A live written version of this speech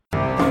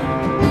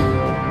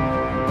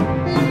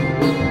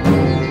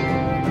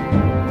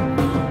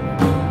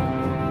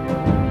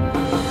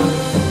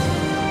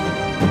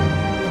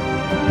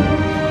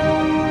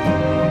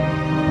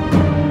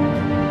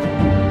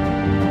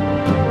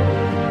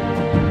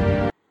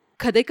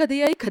கதை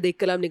கதையாய்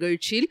கதைக்கலாம்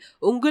நிகழ்ச்சியில்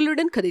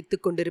உங்களுடன்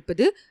கதைத்துக்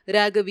கொண்டிருப்பது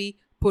ராகவி.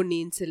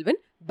 பொன்னியின்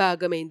செல்வன்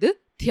பாகம் 5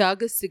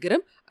 தியாக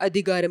சிகரம்,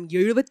 அதிகாரம்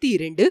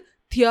 72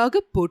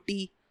 தியாக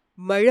போட்டி.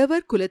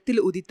 மழவர் குலத்தில்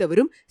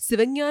உதித்தவரும்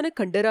சிவஞான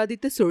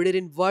கண்டராதித்த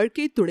சோழரின்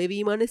வாழ்க்கை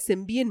துணைவியுமான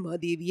செம்பியன்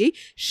மாதேவியை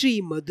ஸ்ரீ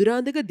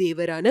மதுராந்தக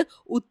தேவரான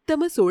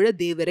உத்தம சோழ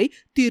தேவரை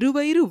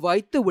திருவயிறு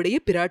வாய்த்த உடைய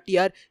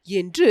பிராட்டியார்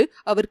என்று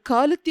அவர்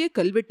காலத்திய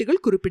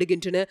கல்வெட்டுகள்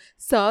குறிப்பிடுகின்றன.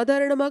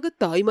 சாதாரணமாக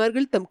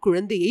தாய்மார்கள் தம்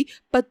குழந்தையை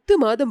 10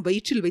 மாதம்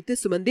வயிற்றில் வைத்து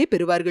சுமந்தே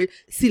பெறுவார்கள்.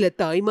 சில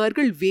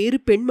தாய்மார்கள் வேறு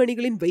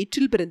பெண்மணிகளின்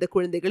வயிற்றில் பிறந்த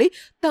குழந்தைகளை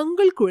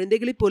தங்கள்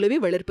குழந்தைகளைப் போலவே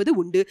வளர்ப்பது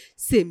உண்டு.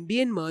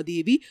 செம்பியன்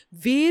மாதேவி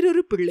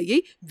வேறொரு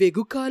பிள்ளையை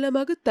வெகு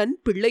காலமாக தன்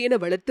பிள்ளையென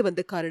வளர்த்து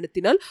வந்த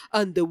காரணத்தினால்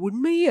அந்த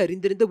உண்மையை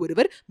அறிந்திருந்த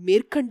ஒருவர்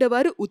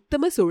மேற்கண்டவாறு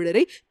உத்தம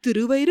சோழரை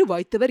திருவயிறு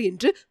வாய்த்தவர்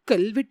என்று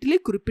கல்வெட்டிலே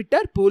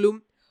குறிப்பிட்டார் போலும்.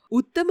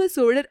 உத்தம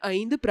சோழர்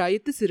 5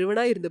 பிராயத்து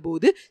சிறுவனாயிருந்த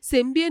போது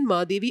செம்பியன்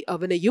மாதேவி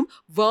அவனையும்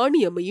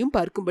வாணி அம்மையும்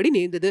பார்க்கும்படி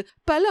நேர்ந்தது.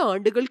 பல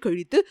ஆண்டுகள்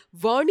கழித்து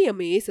வாணி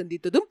அம்மையை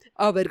சந்தித்ததும்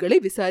அவர்களை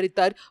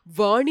விசாரித்தார்.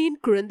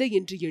 வாணியின் குழந்தை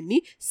என்று எண்ணி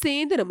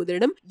சேந்தன்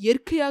அமுதனிடம்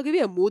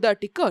இயற்கையாகவே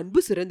அம்மூதாட்டிக்கு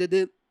அன்பு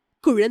சிறந்தது.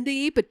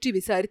 குழந்தையை பற்றி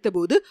விசாரித்த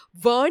போது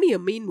வாணி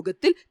அம்மையின்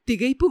முகத்தில்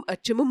திகைப்பும்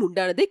அச்சமும்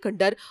உண்டானதை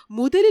கண்டார்.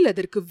 முதலில்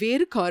அதற்கு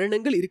வேறு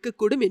காரணங்கள்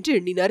இருக்கக்கூடும் என்று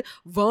எண்ணினார்.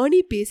 வாணி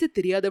பேச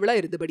தெரியாதவளா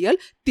இருந்தபடியால்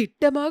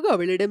திட்டமாக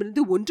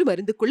அவளிடமிருந்து ஒன்றும்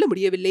அறிந்து கொள்ள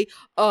முடியவில்லை.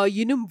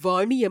 ஆயினும்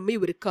வாணி அம்மை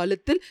ஒரு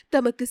காலத்தில்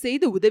தமக்கு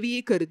செய்த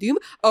உதவியை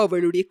கருதியும்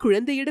அவளுடைய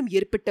குழந்தையிடம்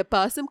ஏற்பட்ட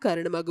பாசம்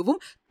காரணமாகவும்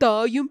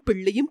தாயும்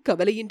பிள்ளையும்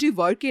கவலையின்றி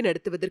வாழ்க்கை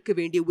நடத்துவதற்கு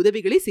வேண்டிய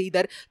உதவிகளை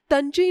செய்தார்.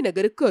 தஞ்சை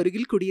நகருக்கு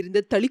அருகில்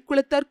குடியிருந்த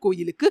தளிக்குளத்தார்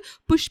கோயிலுக்கு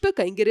புஷ்ப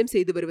கைங்கரியம்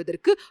செய்து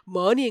வருவதற்கு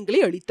மானியங்களை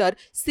அளித்தார்.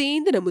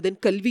 சேந்தன் அமுதன்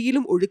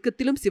கல்வியிலும்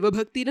ஒழுக்கத்திலும்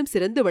சிவபக்தியிலும்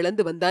சிறந்து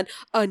வளர்ந்து வந்தான்.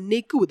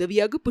 அன்னைக்கு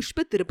உதவியாக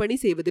புஷ்ப திருப்பணி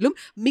செய்வதிலும்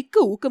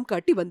மிக்க ஊக்கம்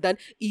காட்டி வந்தான்.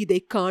 இதை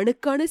காண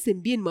காண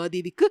செம்பியன்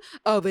மாதேவிக்கு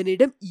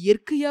அவனிடம்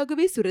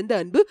இயற்கையாகவே சுரந்த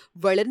அன்பு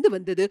வளர்ந்து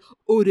வந்தது.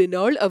 ஒரு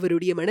நாள்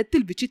அவருடைய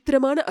மனத்தில்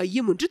விசித்திரமான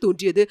ஐயம் ஒன்று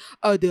தோன்றியது.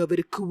 அது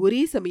அவருக்கு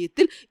ஒரே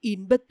சமயத்தில்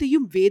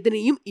இன்பத்தையும்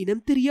வேதனையும்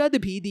இனம் தெரியாத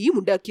பீதியும்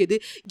உண்டாக்கியது.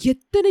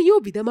 எத்தனையோ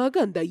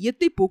விதமாக அந்த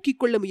ஐயத்தை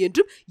போக்கிக் கொள்ள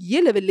முயன்றும்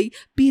இயலவில்லை.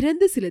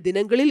 பிறந்த சில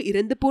தினங்களில்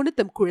இறந்து போன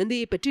தம்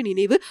குழந்தையை பற்றி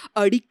நினைவு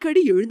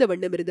அடிக்கடி எழுந்த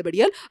வண்ணம்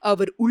இருந்தபடியால்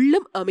அவர்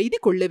உள்ளம் அமைதி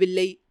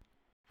கொள்ளவில்லை.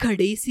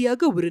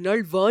 கடைசியாக ஒரு நாள்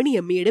வாணி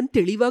அம்மையிடம்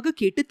தெளிவாக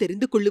கேட்டு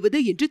தெரிந்து கொள்ளுவது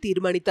என்று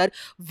தீர்மானித்தார்.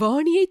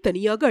 வாணியை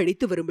தனியாக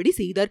அழைத்து வரும்படி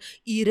செய்தார்.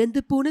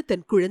 இறந்து போன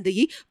தன்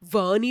குழந்தையை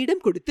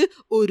வாணியிடம் கொடுத்து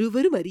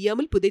ஒருவரும்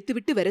அறியாமல்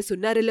புதைத்துவிட்டு வர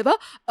சொன்னாரல்லவா?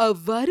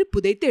 அவ்வாறு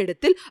புதைத்த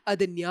இடத்தில்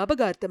அதன்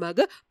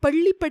ஞாபகார்த்தமாக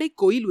பள்ளிப்படை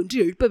கோயில் ஒன்று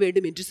எழுப்ப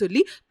வேண்டும் என்று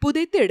சொல்லி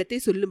புதைத்த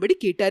இடத்தை சொல்லும்படி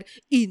கேட்டார்.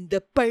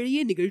 இந்த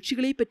பழைய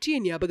நிகழ்ச்சிகளை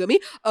பற்றிய ஞாபகமே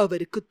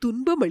அவருக்கு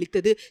துன்பம்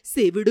அளித்தது.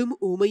 செவிடும்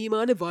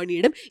ஊமையுமான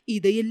வாணியிடம்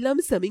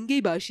இதையெல்லாம்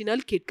சமிங்கை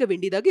பாஷினால் கேட்க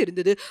வேண்டியதாக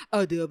இருந்தது.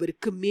 அது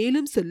அவருக்கு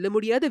மேலும் சொல்ல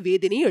முடியாத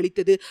வேதனையை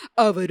அளித்தது.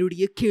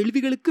 அவருடைய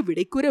கேள்விகளுக்கு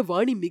விடை கூற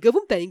வாணி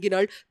மிகவும்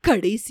தயங்கினாள்.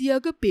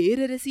 கடைசியாக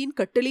பேரரசியின்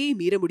கட்டளையை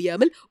மீற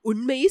முடியாமல்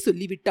உண்மையை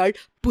சொல்லிவிட்டாள்.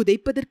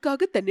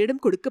 புதைப்பதற்காக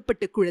தன்னிடம்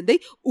கொடுக்கப்பட்ட குழந்தை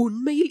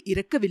உண்மையில்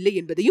இறக்கவில்லை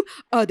என்பதையும்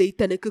அதை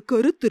தனக்கு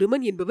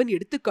கருத்திருமன் என்பவன்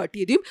எடுத்து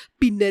காட்டியதையும்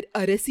பின்னர்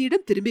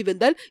அரசியிடம் திரும்பி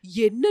வந்தால்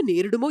என்ன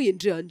நேரிடுமோ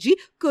என்று அஞ்சி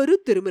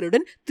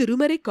கருத்திருமனுடன்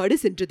திருமறைக்காடு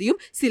சென்றதையும்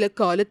சில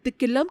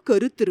காலத்துக்கெல்லாம்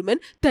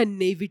கருத்திருமன்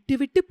தன்னை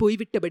விட்டுவிட்டு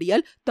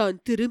போய்விட்டபடியால் தான்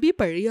திரும்பி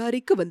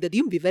பழையாறைக்கு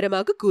வந்ததையும்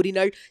விவரமாக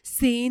கூறினாள்.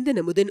 சேந்தன்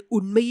அமுதன்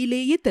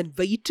உண்மையிலேயே தன்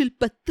வயிற்றில்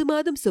 10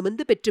 மாதம்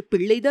சுமந்து பெற்ற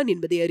பிள்ளைதான்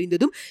என்பதை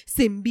அறிந்ததும்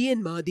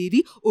செம்பியன் மாதேவி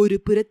ஒரு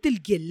புறத்தில்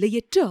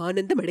எல்லையற்ற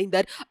ஆனந்தம்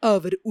அடைந்தார்.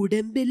 அவர்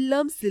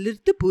உடம்பெல்லாம்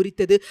சிலிர்த்து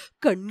பூரித்தது.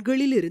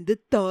 கண்களிலிருந்து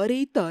தாரை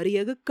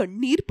தாரையாக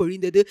கண்ணீர்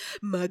பொழிந்தது.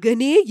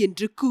 மகனே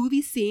என்று கூவி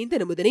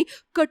சேந்தன் அமுதனை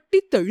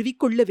கட்டி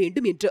தழுவிக்கொள்ள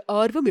வேண்டும் என்ற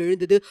ஆர்வம்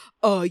எழுந்தது.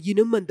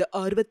 ஆயினும் அந்த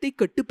ஆர்வத்தை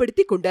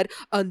கட்டுப்படுத்தி கொண்டார்.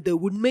 அந்த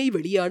உண்மை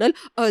வெளியானால்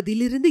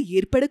அதிலிருந்து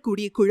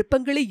ஏற்படக்கூடிய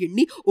குழப்பங்களை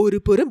எண்ணி ஒரு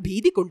புறம்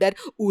பீதி கொண்டார்.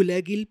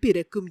 உலகில்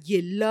பிறக்கும்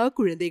எல்லா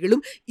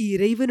குழந்தைகளும்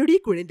இறைவனுடைய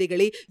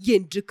குழந்தைகளே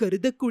என்று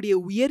கருதக்கூடிய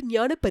உயர்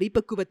ஞான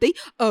பரிபக்குவத்தை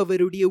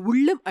அவருடைய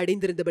உள்ளம்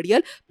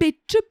அடைந்திருந்தபடியால்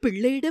பெற்ற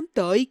பிள்ளையிடம்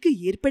தாய்க்கு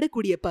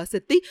ஏற்படக்கூடிய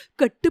பாசத்தை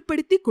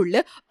கட்டுப்படுத்தி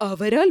கொள்ள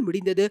அவரால்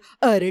முடிந்தது.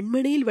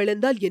 அரண்மனையில்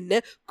வளர்ந்தால்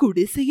என்ன,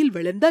 குடிசையில்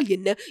வளர்ந்தால்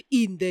என்ன,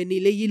 இந்த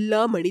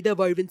நிலையில்லா மனித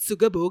வாழ்வின்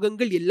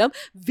சுகபோகங்கள் எல்லாம்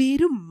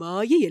வெறும்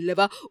மாயை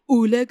அல்லவா?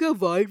 உலக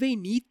வாழ்வை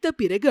நீத்த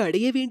பிறகு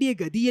அடைய வேண்டிய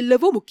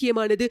கதியல்லவோ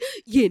முக்கியமானது.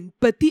 என்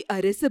பத்தி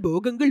அரச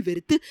போகங்கள்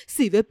வெறுத்து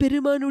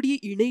சிவபெருமானுடைய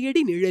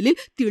இணையடி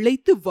நிழலில்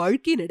திளைத்து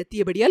வாழ்க்கை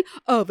நடத்தியபடியால்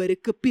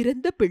அவருக்கு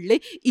பிறந்த பிள்ளை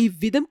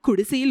இவ்விதம்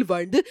குடிசையில்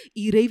வாழ்ந்து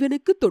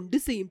இறைவனுக்கு தொண்டு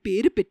செய்யும்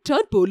பேறு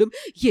பெற்றான் போலும்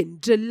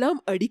என்றெல்லாம்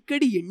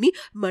அடிக்கடி எண்ணி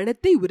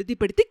மனத்தை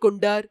உறுதிப்படுத்திக்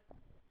கொண்டார்.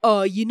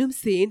 ஆயினும்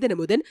சேந்தன்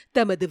அமுதன்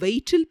தமது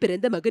வயிற்றில்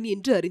பிறந்த மகன்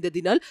என்று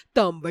அறிந்ததினால்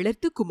தாம்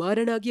வளர்த்த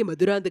குமாரனாகிய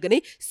மதுராந்தகனை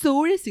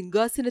சோழ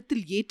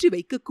சிங்காசனத்தில் ஏற்றி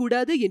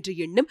வைக்கக்கூடாது என்ற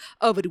எண்ணம்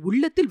அவர்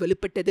உள்ளத்தில்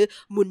வலுப்பட்டது.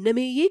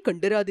 முன்னமேயே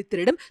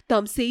கண்டராதித்தரிடம்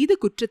தாம் செய்த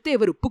குற்றத்தை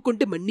அவர்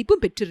ஒப்புக்கொண்டு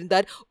மன்னிப்பும்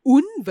பெற்றிருந்தார்.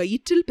 உன்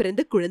வயிற்றில்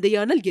பிறந்த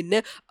குழந்தையானால்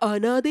என்ன,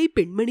 அனாதை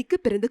பெண்மணிக்கு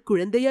பிறந்த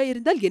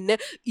குழந்தையாயிருந்தால் என்ன,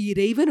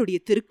 இறைவனுடைய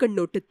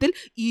திருக்கண்ணோட்டத்தில்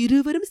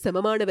இருவரும்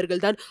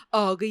சமமானவர்கள்தான்.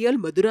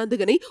 ஆகையால்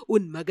மதுராந்தகனை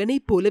உன்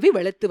மகனைப் போலவே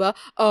வளர்த்துவா.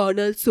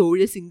 ஆனால்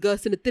சோழ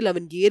சிங்காசனத்தில் சிம்மாசனத்தில்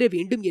அவன் ஏற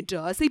வேண்டும் என்று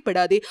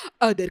ஆசைப்படாதே.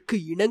 அதற்கு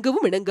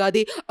இணங்கவும்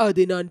இணங்காதே.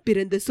 அது நான்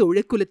பிறந்த சோழ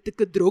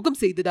குலத்துக்கு துரோகம்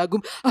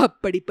செய்ததாகும்.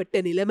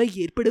 அப்படிப்பட்ட நிலைமை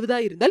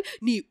ஏற்படுவதாயிருந்தால்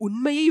நீ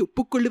உண்மையை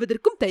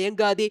ஒப்புக்கொள்வதற்கும்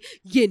தயங்காதே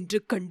என்று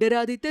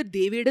கண்டராதித்தர்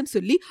தேவியிடம்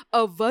சொல்லி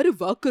அவ்வாறு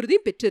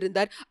வாக்குறுதியும்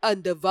பெற்றிருந்தார்.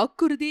 அந்த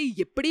வாக்குறுதியை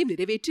எப்படியும்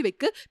நிறைவேற்றி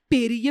வைக்க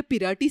பெரிய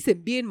பிராட்டி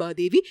செம்பியன்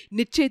மாதேவி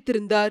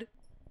நிச்சயித்திருந்தார்.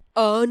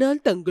 ஆனால்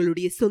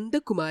தங்களுடைய சொந்த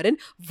குமாரன்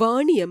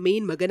வாணி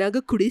அம்மையின்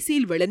மகனாக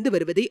குடிசையில் வளர்ந்து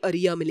வருவதை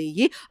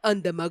அறியாமலேயே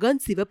அந்த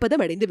மகான்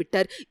சிவப்பதம் அடைந்து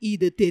விட்டார்.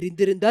 இது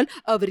தெரிந்திருந்தால்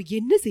அவர்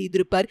என்ன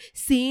செய்திருப்பார்?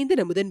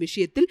 சேந்தன் அமுதன்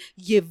விஷயத்தில்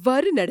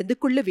எவ்வாறு நடந்து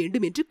கொள்ள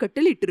வேண்டும் என்று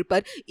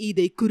கட்டளையிட்டிருப்பார்.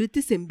 இதை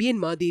குறித்து செம்பியன்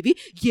மாதேவி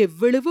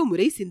எவ்வளவு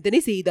முறை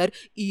சிந்தனை செய்தார்.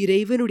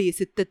 இறைவனுடைய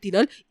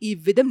சித்தத்தினால்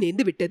இவ்விதம்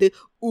நேர்ந்து விட்டது.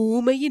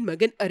 ஊமையின்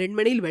மகன்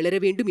அரண்மனையில் வளர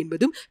வேண்டும்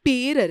என்பதும்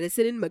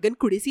பேரரசனின் மகன்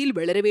குடிசையில்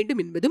வளர வேண்டும்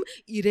என்பதும்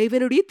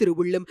இறைவனுடைய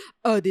திருவுள்ளம்.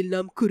 அதில்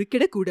நாம்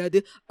குறுக்கிடக்கூடாது.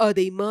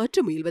 அதை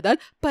மாற்ற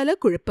முயல்வதால் பல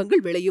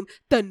குழப்பங்கள் விளையும்.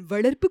 தன்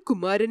வளர்ப்பு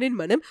குமாரனின்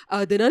மனம்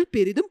அதனால்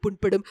பெரிதும்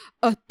புண்படும்.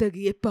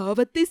 அத்தகைய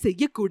பாவத்தை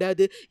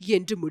செய்யக்கூடாது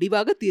என்று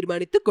முடிவாக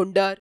தீர்மானித்துக்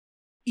கொண்டார்.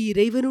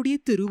 இறைவனுடைய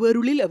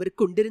திருவருளில் அவர்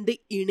கொண்டிருந்த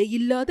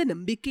இணையில்லாத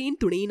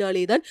நம்பிக்கையின்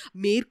துணையினாலேதான்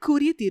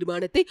மேற்கூறிய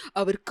தீர்மானத்தை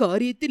அவர்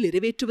காரியத்தில்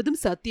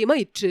நிறைவேற்றுவதும்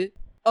சாத்தியமாயிற்று.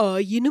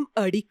 ஆயினும்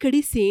அடிக்கடி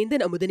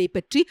சேந்தன் அமுதனை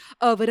பற்றி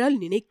அவரால்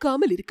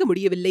நினைக்காமல் இருக்க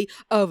முடியவில்லை.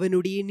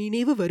 அவனுடைய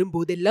நினைவு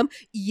வரும்போதெல்லாம்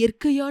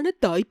இயற்கையான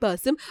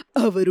தாய்ப்பாசம்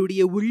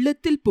அவருடைய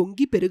உள்ளத்தில்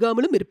பொங்கி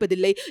பெருகாமலும்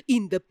இருப்பதில்லை.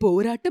 இந்த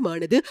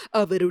போராட்டமானது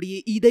அவருடைய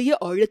இதய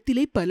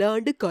ஆழத்திலே பல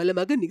ஆண்டு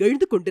காலமாக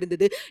நிகழ்ந்து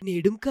கொண்டிருந்தது.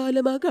 நெடும்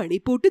காலமாக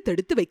அணை போட்டு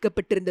தடுத்து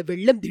வைக்கப்பட்டிருந்த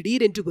வெள்ளம்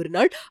திடீரென்று ஒரு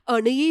நாள்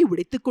அணையை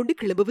உடைத்துக் கொண்டு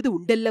கிளம்புவது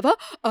உண்டல்லவா?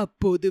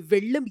 அப்போது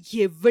வெள்ளம்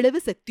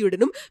எவ்வளவு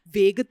சக்தியுடனும்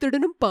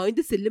வேகத்துடனும்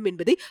பாய்ந்து செல்லும்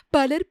என்பதை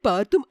பலர்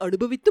பார்த்தும்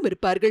அனுபவித்தும்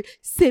இருப்பார்.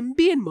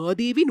 செம்பியன்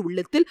மாதேவியின்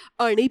உள்ளத்தில்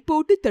அணை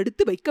போட்டு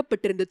தடுத்து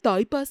வைக்கப்பட்டிருந்த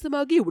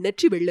தாய்ப்பாசமாகிய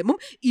உணர்ச்சி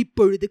வெள்ளமும்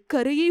இப்பொழுது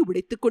கரையை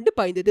உடைத்துக் கொண்டு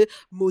பாய்ந்தது.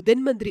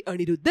 முதன் மந்திரி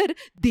அனிருத்தர்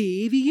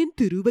தேவியின்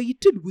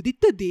திருவயிற்றில்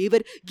உதித்த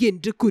தேவர்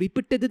என்று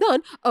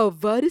குறிப்பிட்டதுதான்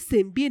அவ்வாறு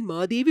செம்பியன்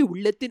மாதேவி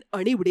உள்ளத்தின்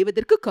அணை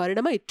உடைவதற்கு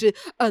காரணமாயிற்று.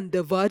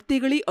 அந்த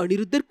வார்த்தைகளை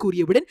அனிருத்தர்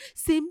கூறியவுடன்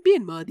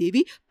செம்பியன்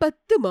மாதேவி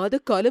 10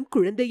 மாத காலம்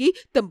குழந்தையை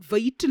தம்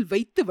வயிற்றில்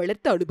வைத்து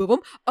வளர்த்த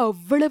அனுபவம்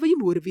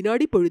அவ்வளவையும் ஒரு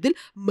வினாடி பொழுதில்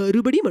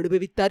மறுபடியும்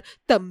அனுபவித்தார்.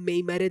 தம்மை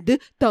மறந்து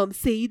தாம்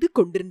செய்து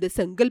கொண்டிருந்த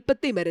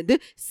சங்கல்பத்தை மறந்து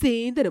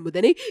சேந்தன்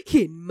அமுதனை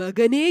என்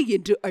மகனே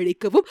என்று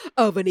அழைக்கவும்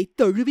அவனை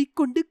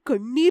தழுவிக்கொண்டு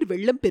கண்ணீர்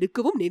வெள்ளம்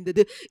பெருக்கவும்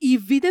நேர்ந்தது.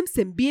 இவ்விதம்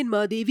செம்பியன்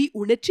மாதேவி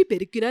உணர்ச்சி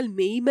பெருக்கினால்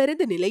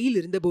மெய்மறந்த நிலையில்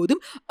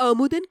இருந்தபோதும்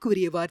அமுதன்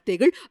கூறிய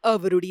வார்த்தைகள்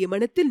அவருடைய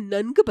மனத்தில்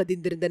நன்கு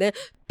பதிந்திருந்தன.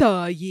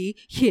 தாயே,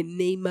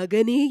 என்னை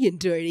மகனே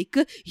என்று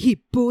அழைக்க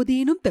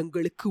இப்போதேனும்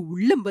தங்களுக்கு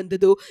உள்ளம்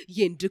வந்ததோ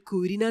என்று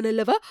கூறினான்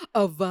அல்லவா?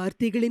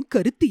 அவ்வார்த்தைகளின்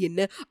கருத்து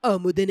என்ன?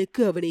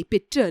 அமுதனுக்கு அவனை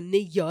பெற்ற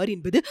அன்னை யார்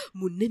என்பது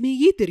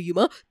முன்னமேயே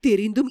தெரியுமா?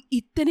 தெரிந்தும்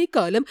இத்தனை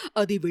காலம்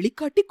அதை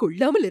வெளிக்காட்டிக்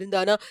கொள்ளாமல்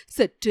இருந்தானா?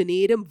 சற்று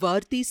நேரம்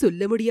வார்த்தை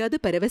சொல்ல முடியாத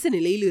பரவச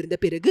நிலையில் இருந்த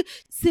பிறகு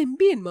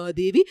செம்பியன்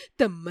மாதேவி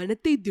தம்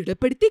மனத்தை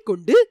திடப்படுத்திக்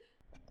கொண்டு,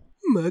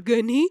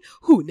 மகனே,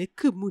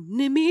 உனக்கு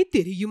முன்னமே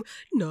தெரியும்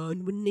நான்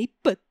உன்னை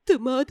 10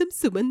 மாதம்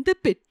சுமந்த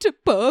பெற்ற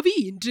பாவி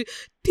என்று.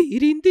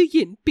 தெரிந்து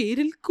என்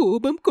பேரில்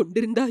கோபம்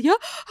கொண்டிருந்தாயா?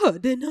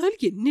 அதனால்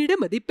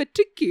என்னிடம் அதை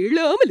பற்றி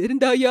கேளாமல்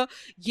இருந்தாயா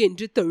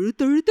என்று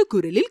தழுதழுத்த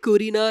குரலில்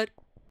கூறினார்.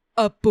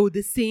 அப்போது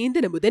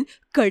சேந்தன் அமுதன்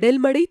கடல்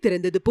மடை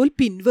திறந்தது போல்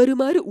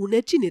பின்வருமாறு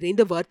உணர்ச்சி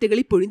நிறைந்த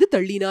வார்த்தைகளை பொழிந்து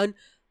தள்ளினான்.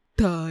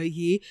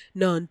 தாயே,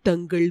 நான்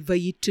தங்கள்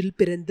வயிற்றில்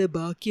பிறந்த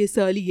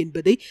பாக்கியசாலி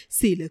என்பதை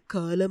சில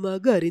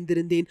காலமாக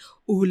அறிந்திருந்தேன்.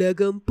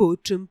 உலகம்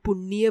போற்றும்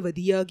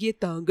புண்ணியவதியாகிய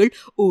தாங்கள்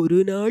ஒரு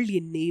நாள்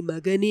என்னை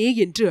மகனே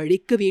என்று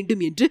அழைக்க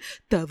வேண்டும் என்று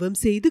தவம்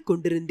செய்து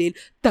கொண்டிருந்தேன்.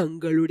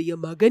 தங்களுடைய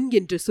மகன்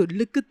என்ற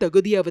சொல்லுக்கு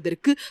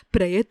தகுதியாவதற்கு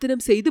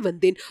பிரயத்தனம் செய்து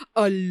வந்தேன்.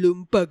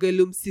 அல்லும்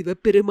பகலும்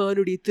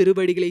சிவபெருமானுடைய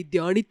திருவடிகளை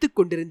தியானித்துக்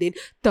கொண்டிருந்தேன்.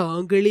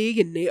 தாங்களே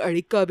என்னை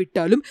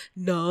அழைக்காவிட்டாலும்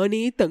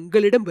நானே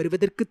தங்களிடம்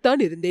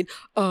வருவதற்குத்தான் இருந்தேன்.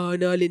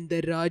 ஆனால் இந்த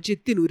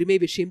ராஜ்யத்தின் உரிமை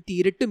விஷயம்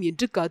தீரட்டும்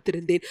என்று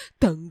காத்திருந்தேன்.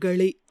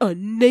 தங்களை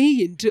அன்னை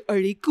என்று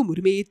அழைக்கும்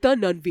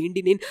உரிமையைத்தான் நான்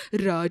வேண்டினேன்.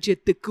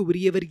 ராஜ்யத்துக்கு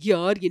உரியவர்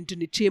யார் என்று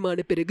நிச்சயமான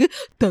பிறகு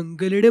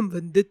தங்களிடம்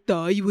வந்து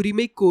தாய்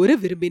உரிமை கோர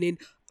விரும்பினேன்.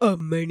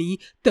 அம்மணி,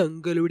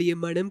 தங்களுடைய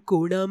மனம்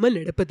கோணாமல்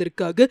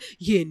நடப்பதற்காக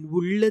என்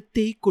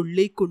உள்ளத்தை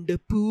கொள்ளை கொண்ட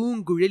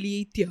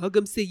பூங்குழலியை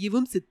தியாகம்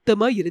செய்யவும்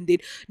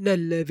சித்தமாயிருந்தேன்.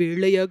 நல்ல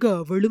வேளையாக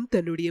அவளும்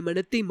தன்னுடைய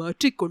மனத்தை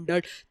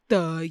மாற்றிக்கொண்டாள்.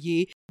 தாயே,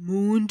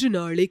 3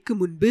 நாளைக்கு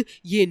முன்பு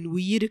என்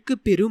உயிருக்கு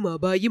பெரும்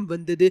அபாயம்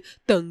வந்தது.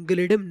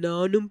 தங்களிடம்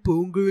நானும்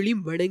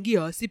பூங்குழலியும் வணங்கி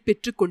ஆசி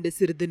பெற்று கொண்ட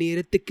சிறிது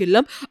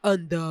நேரத்துக்கெல்லாம்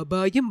அந்த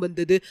அபாயம்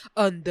வந்தது.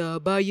 அந்த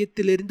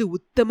அபாயத்திலிருந்து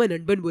உத்தம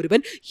நண்பன்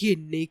ஒருவன்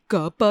என்னை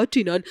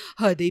காப்பாற்றினான்.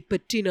 அதை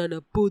பற்றி நான்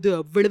அப்போது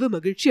அவ்வளவு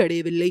மகிழ்ச்சி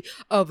அடையவில்லை.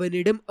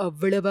 அவனிடம்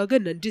அவ்வளவாக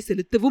நன்றி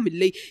செலுத்தவும்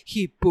இல்லை.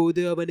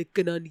 இப்போது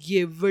அவனுக்கு நான்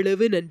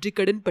எவ்வளவு நன்றி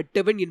கடன்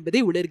பட்டவன்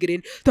என்பதை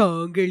உணர்கிறேன்.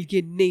 தாங்கள்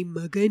என்னை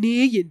மகனே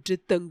என்று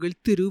தங்கள்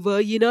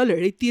திருவாயினால்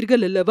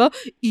அழைத்தீர்கள் அல்லவா? அல்லவா?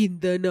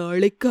 இந்த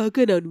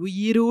நாளைக்காக நான்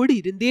உயிரோடு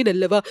இருந்தேன்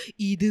அல்லவா?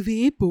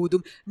 இதுவே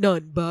போதும்.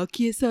 நான்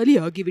பாக்கியசாலி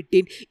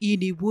ஆகிவிட்டேன்.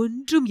 இனி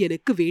ஒன்றும்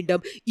எனக்கு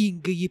வேண்டாம்.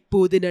 இங்கு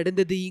இப்போது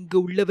நடந்தது இங்கு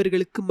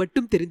உள்ளவர்களுக்கு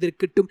மட்டும்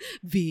தெரிந்திருக்கட்டும்.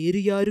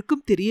 வேறு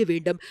யாருக்கும் தெரிய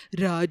வேண்டாம்.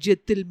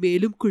 ராஜ்யத்தில்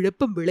மேலும்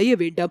குழப்பம் விளைய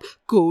வேண்டாம்.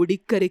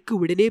 கோடிக்கரைக்கு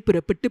உடனே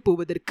புறப்பட்டு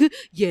போவதற்கு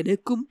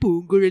எனக்கும்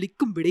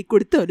பூங்குழலிக்கும் விடை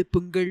கொடுத்து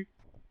அனுப்புங்கள்.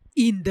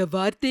 இந்த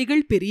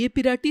வார்த்தைகள் பெரிய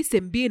பிராட்டி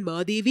செம்பியன்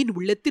மாதேவியின்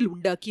உள்ளத்தில்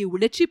உண்டாக்கிய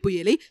உணர்ச்சி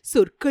புயலை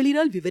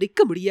சொற்களினால்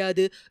விவரிக்க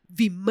முடியாது.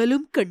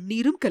 விம்மலும்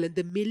கண்ணீரும்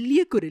கலந்த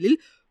மெல்லிய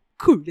குரலில்,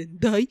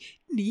 குழந்தாய்,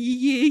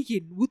 நீயே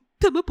என்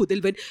உத்தம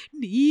புதல்வன்,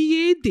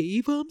 நீயே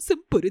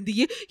தெய்வாம்சம்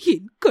பொருந்திய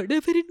என்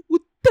கணவரின்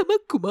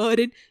உத்தம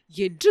குமாரன்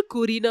என்று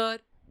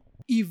கூறினார்.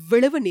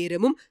 இவ்வளவு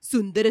நேரமும்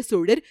சுந்தர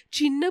சோழர்,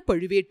 சின்ன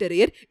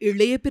பழுவேட்டரையர்,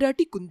 இளைய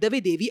பிராட்டி குந்தவை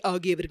தேவி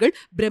ஆகியவர்கள்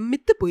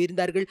பிரமித்து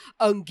போயிருந்தார்கள்.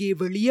 அங்கே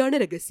வெளியான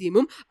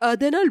ரகசியமும்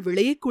அதனால்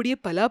விளையக்கூடிய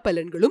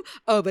பலாபலன்களும்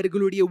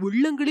அவர்களுடைய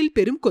உள்ளங்களில்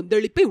பெரும்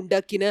கொந்தளிப்பை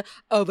உண்டாக்கின.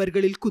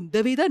 அவர்களில்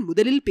குந்தவைதான்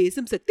முதலில்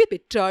பேசும் சக்தி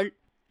பெற்றாள்.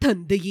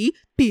 தந்தையே,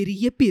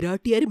 பெரிய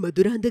பிராட்டியார்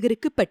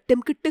மதுராந்தகருக்கு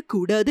பட்டம்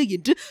கட்டக்கூடாது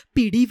என்று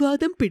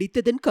பிடிவாதம்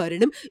பிடித்ததன்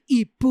காரணம்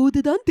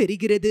இப்போதுதான்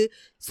தெரிகிறது.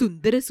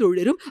 சுந்தர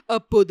சோழரும்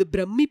அப்போது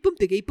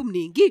பிரமிப்பும் திகைப்பும்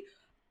நீங்கி,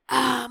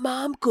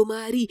 ஆமாம்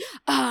குமாரி,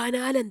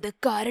 ஆனால் அந்த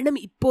காரணம்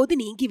இப்போது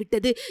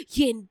நீங்கிவிட்டது.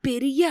 என்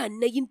பெரிய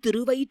அன்னையின்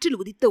திருவயிற்றில்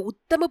உதித்த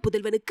உத்தம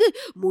புதல்வனுக்கு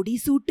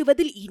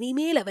முடிசூட்டுவதில்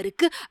இனிமேல்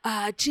அவருக்கு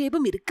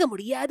ஆட்சேபம் இருக்க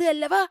முடியாது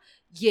அல்லவா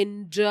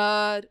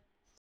என்றார்.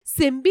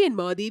 செம்பியன்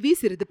மாதேவி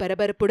சிறிது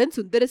பரபரப்புடன்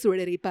சுந்தர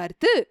சோழரை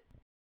பார்த்து,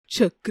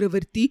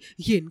 சக்கரவர்த்தி,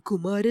 என்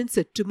குமாரன்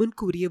சற்று முன்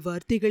கூறிய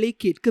வார்த்தைகளை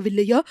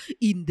கேட்கவில்லையா?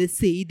 இந்த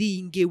செய்தி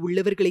இங்கே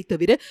உள்ளவர்களை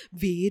தவிர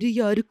வேறு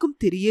யாருக்கும்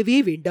தெரியவே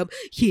வேண்டாம்.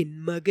 என்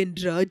மகன்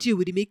ராஜ்ய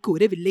உரிமை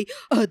கோரவில்லை.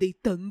 அதை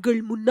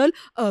தங்கள் முன்னால்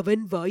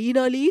அவன்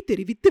வாயினாலேயே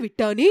தெரிவித்து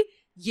விட்டானே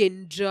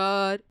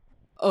என்றார்.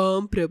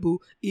 ஆம் பிரபு,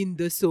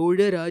 இந்த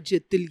சோழ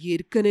ராஜ்யத்தில்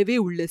ஏற்கனவே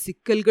உள்ள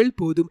சிக்கல்கள்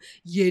போதும்.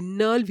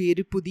 என்னால்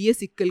வேறு புதிய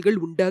சிக்கல்கள்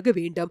உண்டாக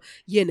வேண்டாம்.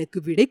 எனக்கு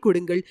விடை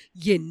கொடுங்கள்.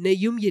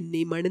 என்னையும்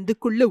என்னை மணந்து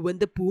கொள்ள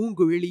உவந்த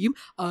பூங்குழலியும்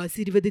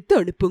ஆசீர்வதித்து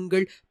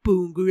அனுப்புங்கள்.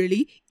 பூங்குழலி,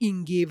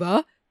 இங்கே வா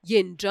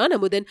என்றான்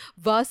அமுதன்.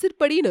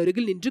 வாசற்படியின்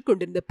அருகில் நின்று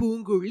கொண்டிருந்த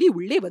பூங்குழலி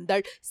உள்ளே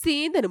வந்தாள்.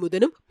 சேந்தன்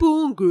அமுதனும்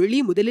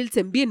பூங்குழலி முதலில்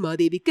செம்பியன்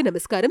மாதேவிக்கு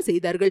நமஸ்காரம்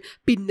செய்தார்கள்.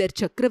 பின்னர்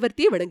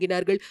சக்கரவர்த்தியை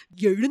வணங்கினார்கள்.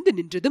 எழுந்து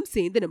நின்றதும்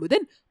சேந்தன்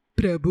அமுதன்,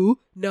 பிரபு,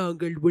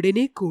 நாங்கள்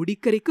உடனே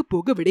கோடிக்கரைக்கு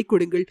போக விடை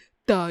கொடுங்கள்.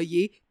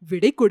 தாயே,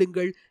 விடை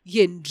கொடுங்கள்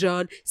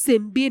என்றான்.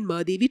 செம்பியன்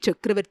மாதேவி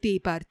சக்கரவர்த்தியை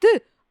பார்த்து,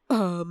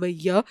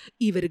 ஆமையா,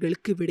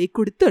 இவர்களுக்கு விடை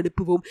கொடுத்து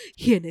அனுப்புவோம்.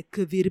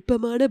 எனக்கு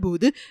விருப்பமான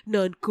போது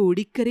நான்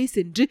கோடிக்கரை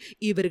சென்று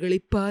இவர்களை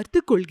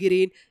பார்த்து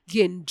கொள்கிறேன்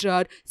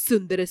என்றார்.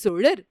 சுந்தர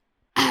சோழர்,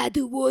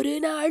 அது ஒரு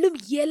நாளும்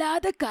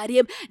இயலாத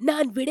காரியம்.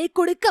 நான் விடை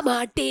கொடுக்க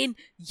மாட்டேன்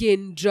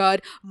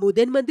என்றார்.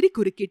 முதன் மந்திரி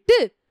குறுக்கிட்டு,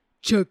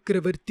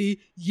 சக்கரவர்த்தி,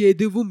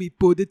 எதுவும்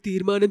இப்போது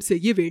தீர்மானம்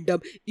செய்ய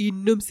வேண்டாம்.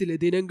 இன்னும் சில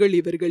தினங்கள்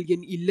இவர்கள்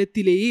என்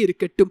இல்லத்திலேயே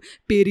இருக்கட்டும்.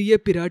 பெரிய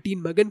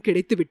பிராட்டியின் மகன்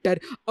கிடைத்து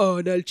விட்டார்.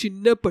 ஆனால்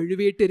சின்ன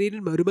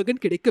பழுவேட்டரையரின்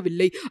மருமகன்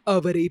கிடைக்கவில்லை.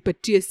 அவரை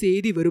பற்றிய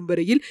செய்தி வரும்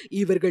வரையில்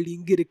இவர்கள்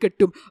இங்கு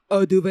இருக்கட்டும்.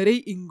 அதுவரை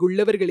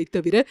இங்குள்ளவர்களை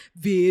தவிர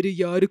வேறு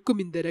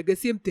யாருக்கும் இந்த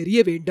ரகசியம்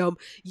தெரிய வேண்டாம்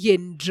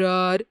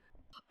என்றார்.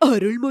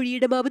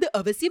 அருள்மொழியிடமாவது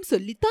அவசியம்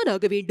சொல்லித்தான்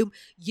ஆக வேண்டும்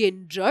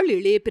என்றாள்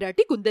இளைய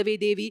பிராட்டி குந்தவை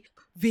தேவி.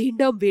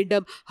 வேண்டாம்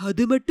வேண்டாம்,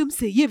 அது மட்டும்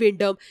செய்ய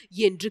வேண்டாம்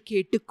என்று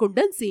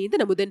கேட்டுக்கொண்டான்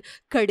சேந்தன் அமுதன்.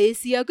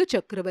 கடைசியாக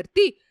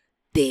சக்கரவர்த்தி,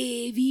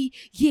 தேவி,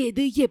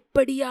 எது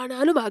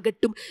எப்படியானாலும்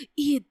ஆகட்டும்.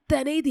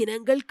 இத்தனை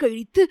தினங்கள்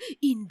கழித்து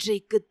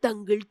இன்றைக்கு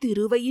தங்கள்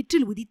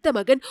திருவயிற்றில் உதித்த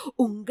மகன்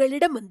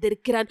உங்களிடம்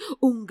வந்திருக்கிறான்.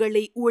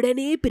 உங்களை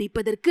உடனே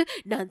பிரிப்பதற்கு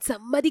நான்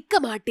சம்மதிக்க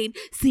மாட்டேன்.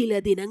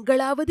 சில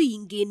தினங்களாவது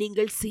இங்கே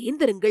நீங்கள்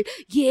சேர்ந்திருங்கள்.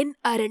 என்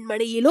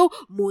அரண்மனையிலோ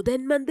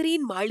முதன்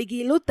மந்திரியின்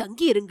மாளிகையிலோ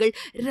தங்கியிருங்கள்.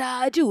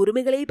 ராஜ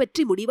உரிமைகளை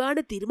பற்றி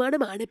முடிவான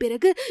தீர்மானம் ஆன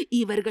பிறகு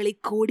இவர்களை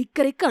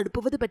கோடிக்கரைக்கு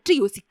அனுப்புவது பற்றி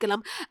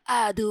யோசிக்கலாம்.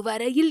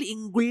 அதுவரையில்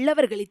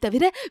இங்குள்ளவர்களை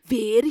தவிர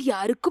வேறு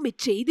யாருக்கும்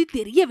இச்செய்தி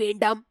தெரிய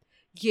வேண்டாம்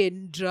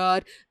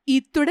என்றார்.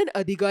 இத்துடன்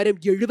அதிகாரம்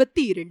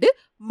 72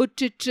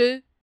 முற்றிற்று.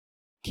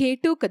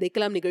 கேட்டோ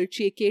கதைக்கலாம்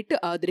நிகழ்ச்சியை கேட்டு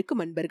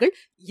ஆதரிக்கும் அன்பர்கள்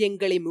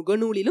எங்களை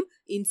முகநூலிலும்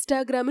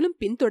இன்ஸ்டாகிராமிலும்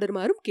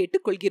பின்தொடருமாறும்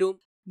கேட்டுக்கொள்கிறோம்.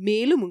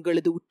 மேலும்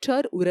உங்களது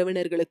உற்றார்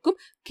உறவினர்களுக்கும்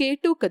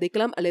கேட்டோ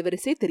கதைக்கலாம்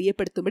அலைவரிசை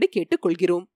தெரியப்படுத்தும்படி கேட்டுக்கொள்கிறோம்.